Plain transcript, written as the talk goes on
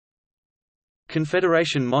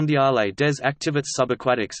Confédération Mondiale des Activités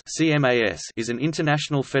Subaquatiques (CMAS) is an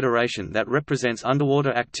international federation that represents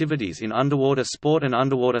underwater activities in underwater sport and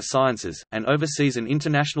underwater sciences, and oversees an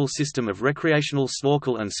international system of recreational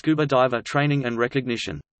snorkel and scuba diver training and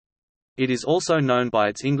recognition. It is also known by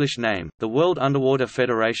its English name, the World Underwater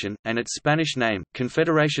Federation, and its Spanish name,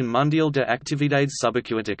 Confédération Mondiale de Actividades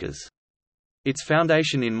Subaquáticas. Its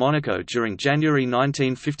foundation in Monaco during January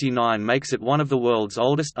 1959 makes it one of the world's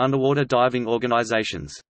oldest underwater diving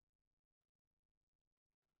organizations.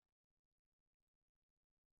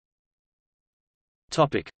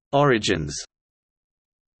 Origins.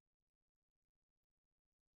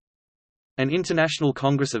 An international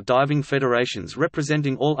congress of diving federations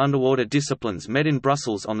representing all underwater disciplines met in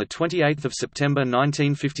Brussels on 28 September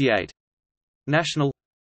 1958. National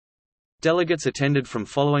delegates attended from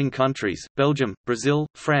following countries: Belgium, Brazil,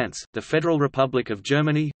 France, the Federal Republic of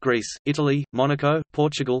Germany, Greece, Italy, Monaco,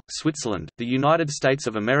 Portugal, Switzerland, the United States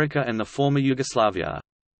of America and the former Yugoslavia.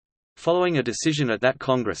 Following a decision at that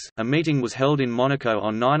Congress, a meeting was held in Monaco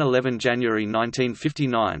on 9–11 January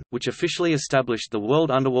 1959, which officially established the World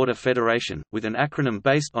Underwater Federation, with an acronym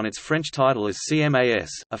based on its French title as CMAS.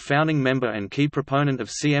 A founding member and key proponent of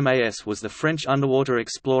CMAS was the French underwater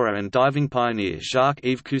explorer and diving pioneer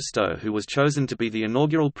Jacques-Yves Cousteau, who was chosen to be the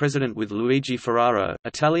inaugural president with Luigi Ferraro,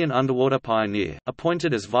 Italian underwater pioneer,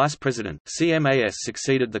 appointed as vice president. CMAS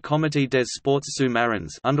succeeded the Comité des Sports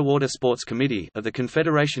Sous-Marins Underwater Sports Committee of the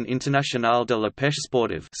Confédération Internationale de la Pêche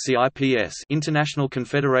Sportive (CIPS), International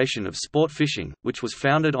Confederation of Sport Fishing, which was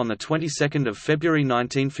founded on the 22nd of February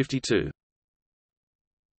 1952.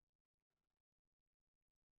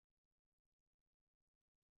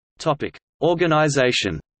 Topic: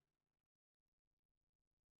 Organization.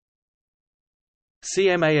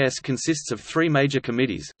 CMAS consists of three major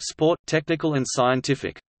committees: sport, technical and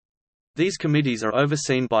scientific. These committees are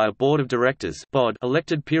overseen by a Board of Directors (BOD)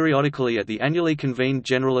 elected periodically at the annually convened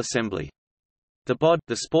General Assembly. The BOD,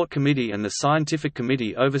 the Sport Committee and the Scientific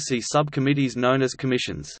Committee oversee sub-committees known as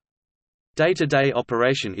commissions. Day-to-day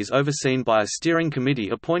operation is overseen by a steering committee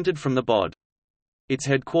appointed from the BOD. Its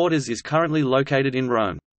headquarters is currently located in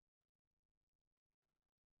Rome.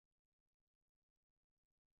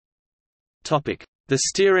 The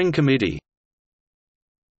Steering Committee.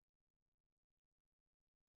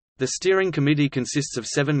 The steering committee consists of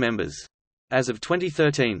 7 members. As of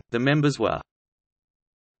 2013, the members were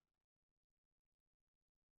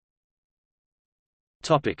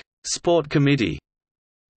Sport Committee.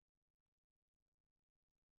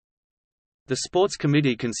 The Sports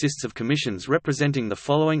Committee consists of commissions representing the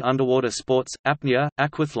following underwater sports: apnea,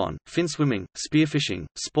 aquathlon, finswimming, spearfishing,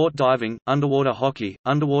 sport diving, underwater hockey,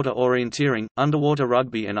 underwater orienteering, underwater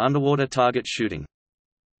rugby and underwater target shooting.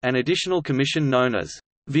 An additional commission known as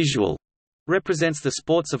Visual represents the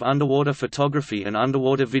sports of underwater photography and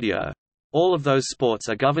underwater video. All of those sports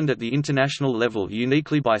are governed at the international level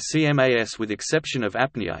uniquely by CMAS, with exception of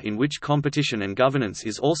apnea, in which competition and governance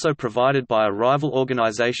is also provided by a rival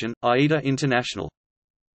organization, AIDA International.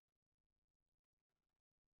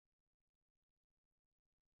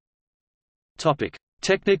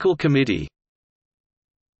 Technical Committee.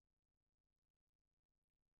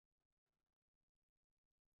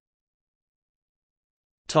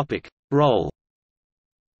 Role.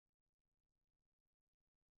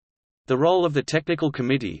 The role of the Technical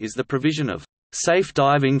Committee is the provision of safe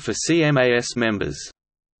diving for CMAS members,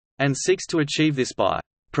 and seeks to achieve this by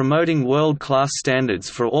promoting world-class standards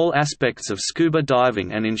for all aspects of scuba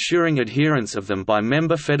diving and ensuring adherence of them by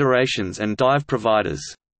member federations and dive providers.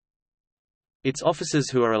 Its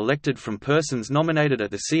officers, who are elected from persons nominated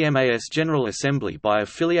at the CMAS General Assembly by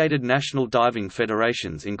affiliated national diving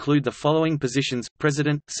federations, include the following positions: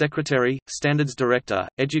 President, Secretary, Standards Director,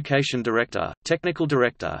 Education Director, Technical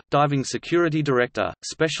Director, Diving Security Director,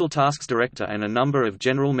 Special Tasks Director and a number of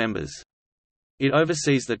general members. It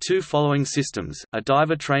oversees the two following systems: a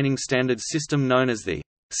diver training standards system known as the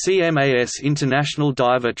CMAS International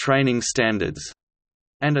Diver Training Standards,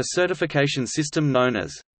 and a certification system known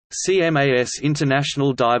as CMAS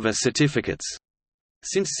International Diver Certificates.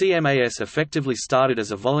 Since CMAS effectively started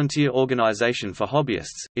as a volunteer organization for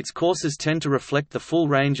hobbyists, its courses tend to reflect the full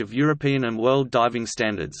range of European and world diving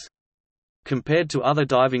standards. Compared to other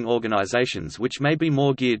diving organizations which may be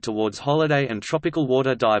more geared towards holiday and tropical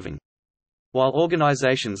water diving. While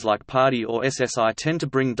organizations like PADI or SSI tend to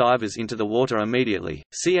bring divers into the water immediately,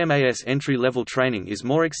 CMAS entry-level training is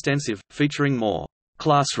more extensive, featuring more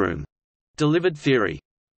classroom-delivered theory.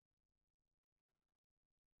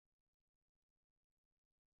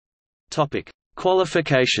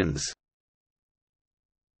 Qualifications.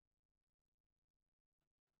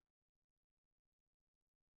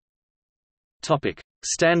 Topic: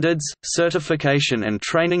 Standards, certification and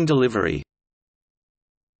training delivery.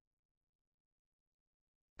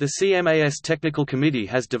 The CMAS Technical Committee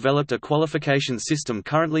has developed a qualification system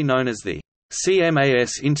currently known as the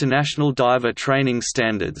CMAS International Diver Training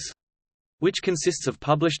Standards, which consists of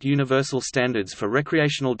published universal standards for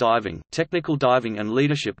recreational diving, technical diving and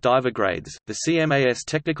leadership diver grades. The CMAS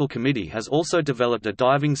Technical Committee has also developed a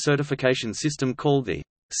diving certification system called the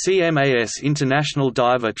CMAS International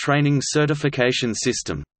Diver Training Certification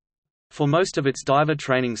System for most of its diver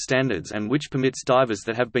training standards, and which permits divers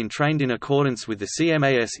that have been trained in accordance with the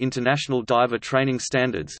CMAS International Diver Training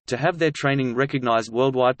Standards to have their training recognized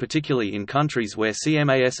worldwide, particularly in countries where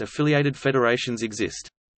CMAS-affiliated federations exist.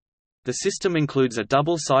 The system includes a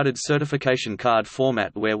double-sided certification card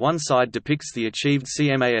format where one side depicts the achieved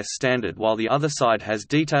CMAS standard while the other side has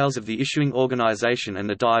details of the issuing organization and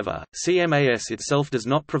the diver. CMAS itself does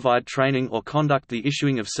not provide training or conduct the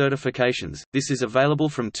issuing of certifications. This is available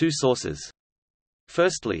from two sources.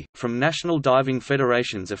 Firstly, from national diving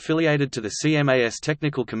federations affiliated to the CMAS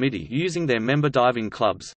Technical Committee using their member diving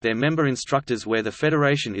clubs, their member instructors where the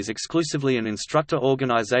federation is exclusively an instructor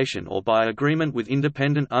organization, or by agreement with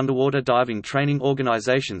independent underwater diving training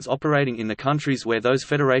organizations operating in the countries where those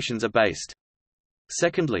federations are based.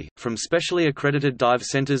 Secondly, from specially accredited dive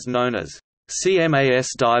centers known as CMAS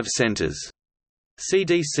Dive Centers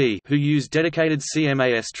 (CDC), who use dedicated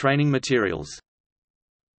CMAS training materials.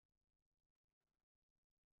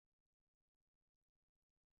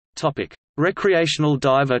 Recreational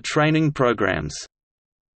diver training programs.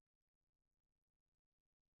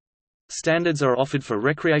 Standards are offered for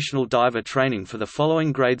recreational diver training for the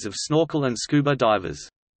following grades of snorkel and scuba divers.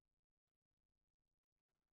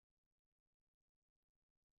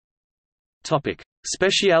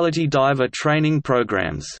 Speciality diver training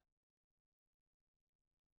programs.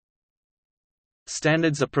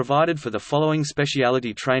 Standards are provided for the following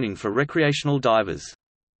speciality training for recreational divers.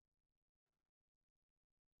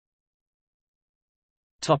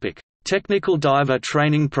 Technical diver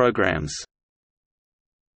training programs.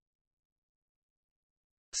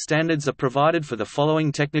 Standards are provided for the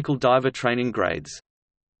following technical diver training grades.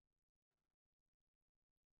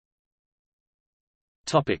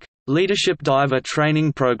 Leadership diver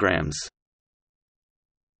training programs.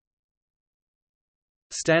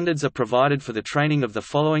 Standards are provided for the training of the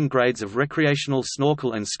following grades of recreational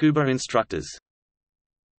snorkel and scuba instructors.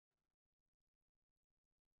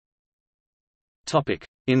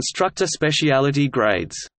 Instructor speciality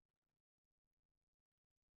grades.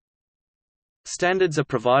 Standards are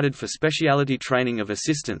provided for speciality training of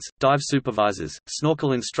assistants, dive supervisors,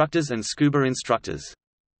 snorkel instructors and scuba instructors.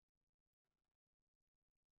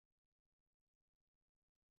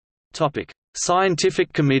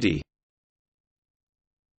 Scientific committee.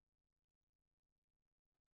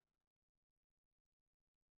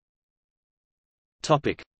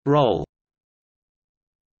 Role.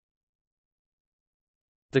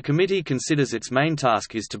 The committee considers its main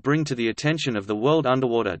task is to bring to the attention of the world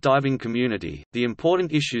underwater diving community, the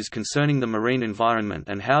important issues concerning the marine environment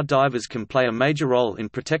and how divers can play a major role in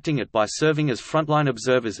protecting it by serving as frontline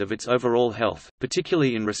observers of its overall health,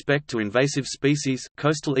 particularly in respect to invasive species,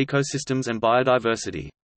 coastal ecosystems and biodiversity.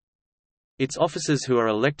 Its officers, who are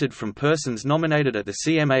elected from persons nominated at the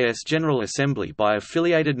CMAS General Assembly by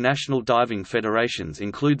affiliated national diving federations,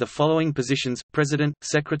 include the following positions: President,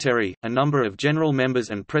 Secretary, a number of general members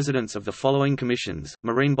and presidents of the following commissions: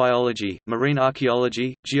 Marine Biology, Marine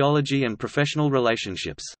Archaeology, Geology and Professional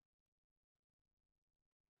Relationships.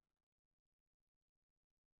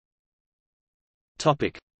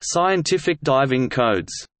 Scientific diving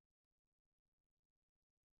codes.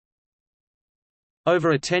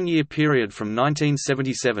 Over a 10-year period from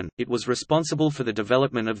 1977, it was responsible for the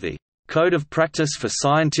development of the Code of Practice for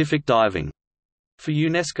Scientific Diving for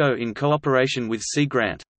UNESCO in cooperation with Sea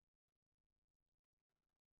Grant.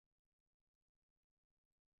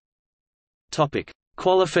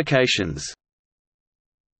 Qualifications.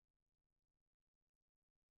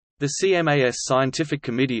 The CMAS Scientific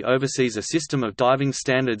Committee oversees a system of diving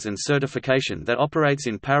standards and certification that operates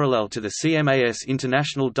in parallel to the CMAS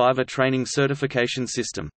International Diver Training Certification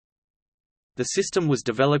System. The system was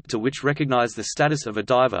developed to recognize the status of a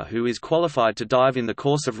diver who is qualified to dive in the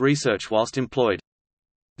course of research whilst employed.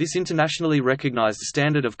 This internationally recognized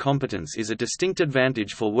standard of competence is a distinct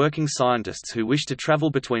advantage for working scientists who wish to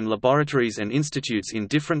travel between laboratories and institutes in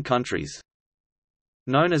different countries.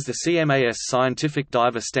 Known as the CMAS Scientific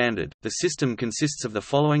Diver Standard, the system consists of the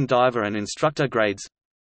following diver and instructor grades: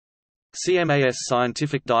 CMAS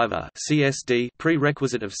Scientific Diver (CSD),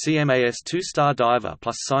 prerequisite of CMAS 2-star diver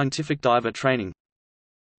plus scientific diver training.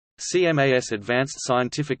 CMAS Advanced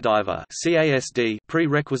Scientific Diver (CASD),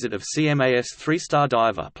 prerequisite of CMAS 3-star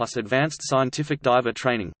diver plus Advanced Scientific Diver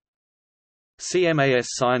training. CMAS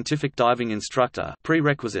Scientific Diving Instructor,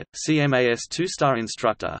 prerequisite, CMAS 2-star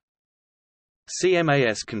instructor.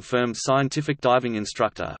 CMAS Confirmed Scientific Diving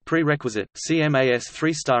Instructor, prerequisite, CMAS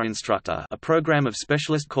 3-star instructor, a program of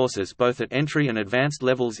specialist courses both at entry and advanced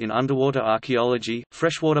levels in underwater archaeology,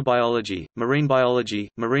 freshwater biology, marine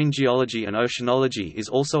geology and oceanology is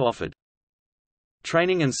also offered.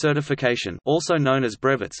 Training and certification, also known as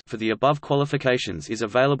brevets, for the above qualifications is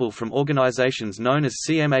available from organizations known as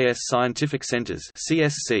CMAS Scientific Centers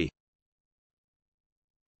 (CSC).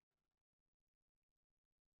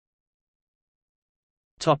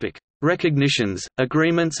 Topic: Recognitions,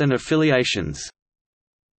 agreements and affiliations.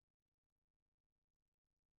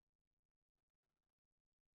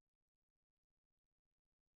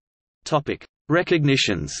 Topic: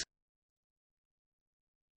 Recognitions.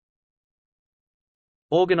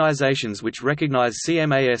 Organizations which recognize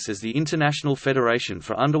CMAS as the International Federation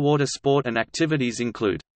for Underwater Sport and Activities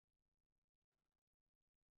include.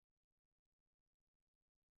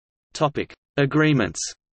 Topic: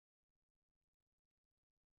 Agreements.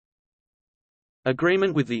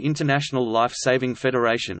 Agreement with the International Life Saving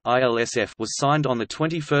Federation (ILSF) was signed on the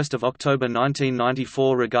 21st of October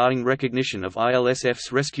 1994 regarding recognition of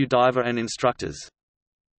ILSF's rescue diver and instructors.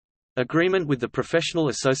 Agreement with the Professional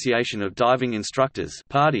Association of Diving Instructors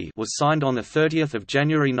 (PADI) was signed on the 30th of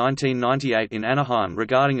January 1998 in Anaheim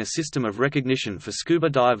regarding a system of recognition for scuba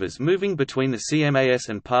divers moving between the CMAS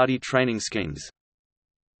and PADI training schemes.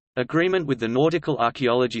 Agreement with the Nautical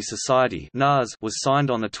Archaeology Society (NAS) was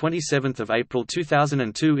signed on the 27th of April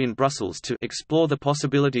 2002 in Brussels to explore the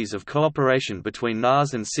possibilities of cooperation between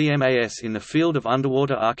NAS and CMAS in the field of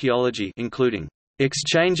underwater archaeology, including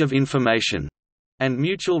exchange of information and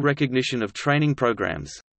mutual recognition of training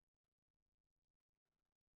programs.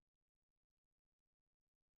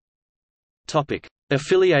 Topic: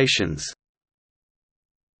 Affiliations.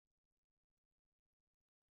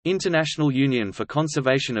 International Union for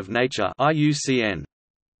Conservation of Nature (IUCN).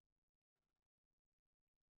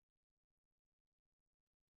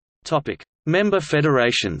 Topic: Member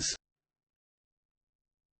federations.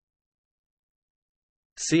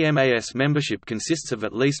 CMAS membership consists of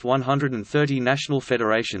at least 130 national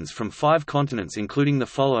federations from 5 continents including the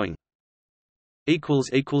following.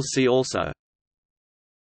 See also